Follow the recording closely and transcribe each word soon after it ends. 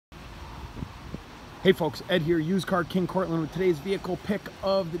Hey folks, Ed here, Used Car King Cortland with today's vehicle pick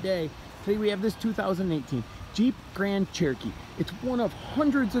of the day. Today we have this 2018 Jeep Grand Cherokee. It's one of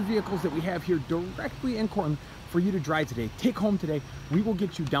hundreds of vehicles that we have here directly in Cortland for you to drive today. Take home today. We will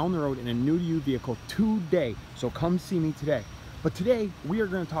get you down the road in a new to you vehicle today. So come see me today. But today we are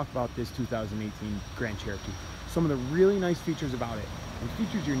going to talk about this 2018 Grand Cherokee. Some of the really nice features about it, and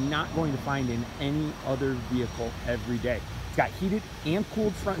features you're not going to find in any other vehicle every day. It's got heated and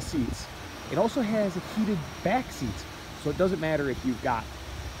cooled front seats. It also has heated back seats, so it doesn't matter if you've got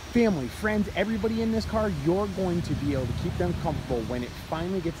family, friends, everybody in this car, you're going to be able to keep them comfortable when it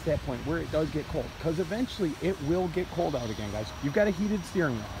finally gets to that point where it does get cold, because eventually it will get cold out again, guys. You've got a heated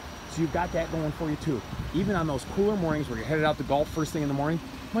steering wheel, so you've got that going for you too. Even on those cooler mornings where you're headed out to golf first thing in the morning,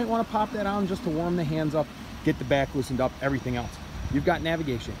 you might want to pop that on just to warm the hands up, get the back loosened up, everything else. You've got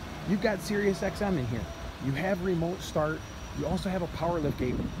navigation. You've got SiriusXM in here. You have remote start. You also have a power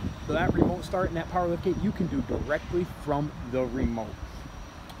liftgate. So that remote start and that power liftgate you can do directly from the remote.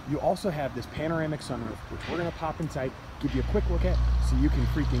 You also have this panoramic sunroof, which we're going to pop inside, give you a quick look at so you can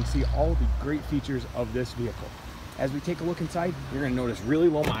freaking see all the great features of this vehicle. As we take a look inside, you're going to notice really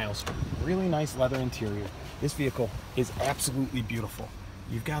low miles, really nice leather interior. This vehicle is absolutely beautiful.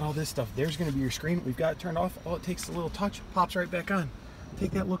 You've got all this stuff. There's going to be your screen. We've got it turned off. All it takes is a little touch, pops right back on.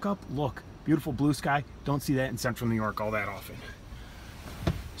 Take that look up. Look, beautiful blue sky. Don't see that in Central New York all that often.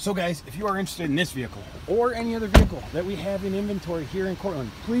 So guys, if you are interested in this vehicle or any other vehicle that we have in inventory here in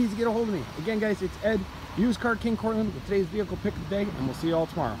Cortland, please get a hold of me. Again, guys, it's Ed, Used Car King Cortland with today's vehicle pick of the day, and we'll see you all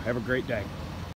tomorrow. Have a great day.